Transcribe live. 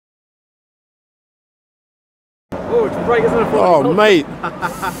Oh, it's bright, isn't it? Oh, mate.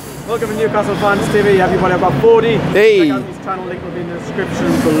 Welcome to Newcastle Fans TV, everybody. I've got Fordey. Hey. Check out his channel, link will be in the description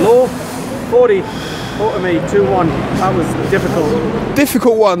below. Fordey, vote me 2-1. That was difficult.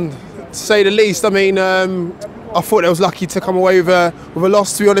 Difficult one, to say the least. I mean, I thought I was lucky to come away with a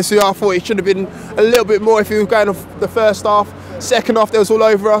loss, to be honest with you. I thought it should have been a little bit more if he was going off the first half. Second half, they was all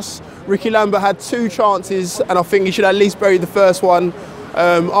over us. Ricky Lambert had 2 chances, and I think he should at least bury the first one.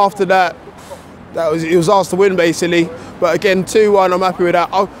 After that, it was ours to win, basically. But again, 2-1, I'm happy with that.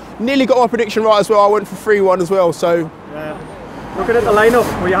 I nearly got my prediction right as well. I went for 3-1 as well, so. Yeah. Looking at the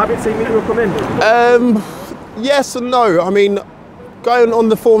lineup, were you happy to see Mitro come in? Yes and no. I mean, going on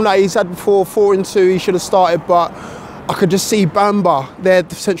the form that he's had before, 4-2, he should have started, but I could just see Bamba, their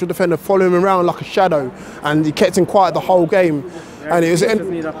central defender, following him around like a shadow, and he kept him quiet the whole game. Yeah, and it was,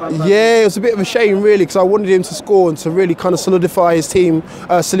 it was a bit of a shame, really, because I wanted him to score and to really kind of solidify his team,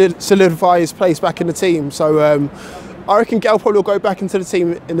 solidify his place back in the team. So I reckon Gal probably will go back into the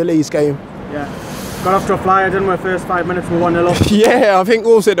team in the Leeds game. Yeah. Got off to a flyer, didn't we? First 5 minutes, we 1-0 up. Yeah, I think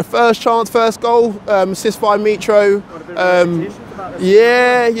also the first chance, first goal, assist by Mitro.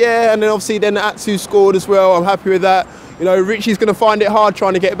 Yeah, and then obviously then Atsu scored as well. I'm happy with that. You know, Richie's going to find it hard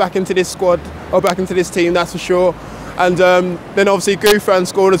trying to get back into this squad, or back into this team, that's for sure. And then obviously Gufran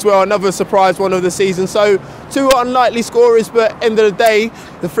scored as well, another surprise one of the season. So 2 unlikely scorers, but end of the day,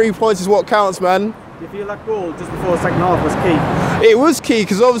 the 3 points is what counts, man. Do you feel that goal just before the second half was key? It was key,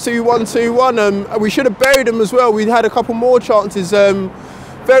 because obviously we won 2-1. We should have buried them as well. We had a couple more chances.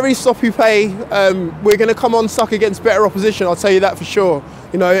 Very sloppy play. We're going to come on stuck against better opposition, I'll tell you that for sure.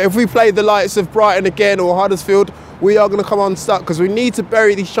 You know, if we play the likes of Brighton again or Huddersfield, we are going to come on stuck, because we need to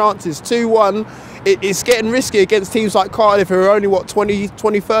bury these chances. 2-1, it's getting risky against teams like Cardiff, who are only, what,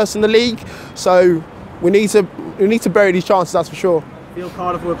 21st in the league. So we need to bury these chances, that's for sure. Feel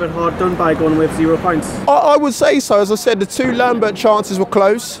Cardiff were a bit hard done by going with 0 points? I would say so. As I said, the 2 Lambert chances were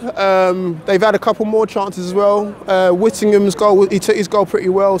close. They've had a couple more chances as well. Whittingham's goal, he took his goal pretty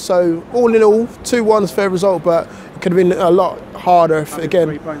well. So all in all, 2-1's fair result, but it could have been a lot harder if, again.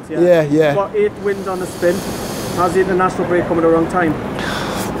 3 points, yeah. Got 8 wins on the spin. How's the international break coming at the wrong time?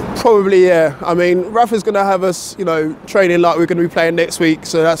 Probably, yeah. I mean, Rafa's going to have us, you know, training like we're going to be playing next week,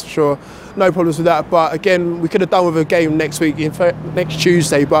 so that's for sure. No problems with that. But again, we could have done with a game next week, in fact, next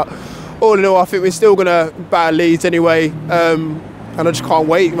Tuesday. But all in all, I think we're still going to batter Leeds anyway. And I just can't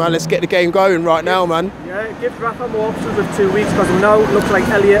wait, man. Let's get the game going right now, man. Yeah, it gives Rafa more options with 2 weeks, because we know it looks like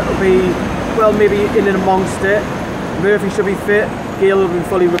Elliott will be, well, maybe in and amongst it. Murphy should be fit. Gale will be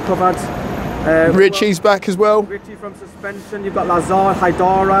fully recovered. Richie's back as well. Richie from suspension. You've got Lazar,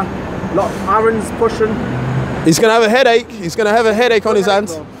 Haidara. Aaron's pushing. He's going to have a headache. He's going to have a headache on his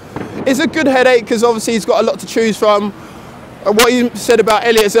hands. It's a good headache, because obviously he's got a lot to choose from. What you said about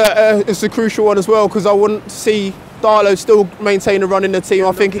Elliott is a crucial one as well, because I wouldn't see Darlow still maintain a run in the team.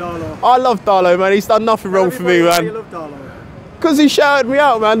 I think I love Darlow, man. He's done nothing wrong for me, man. You love Darlow? Because he shouted me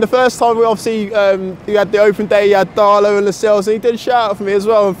out, man. The first time we obviously he had the open day, he had Darlow and Lascelles, and he did shout out for me as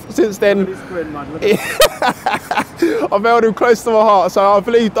well. Since then, I've held him close to my heart, so I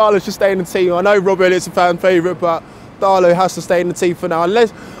believe Darlow should stay in the team. I know Rob Elliott's a fan favourite, but Darlow has to stay in the team for now.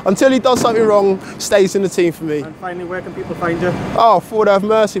 Until he does something wrong, stays in the team for me. And finally, where can people find you? Oh, Fordey Have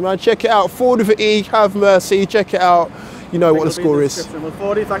Mercy, man. Check it out. Fordey Have Mercy. Check it out. You know what the score is. Well,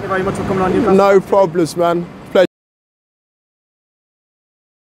 Fordey, thank you very much for coming on Newcastle. No problems, man.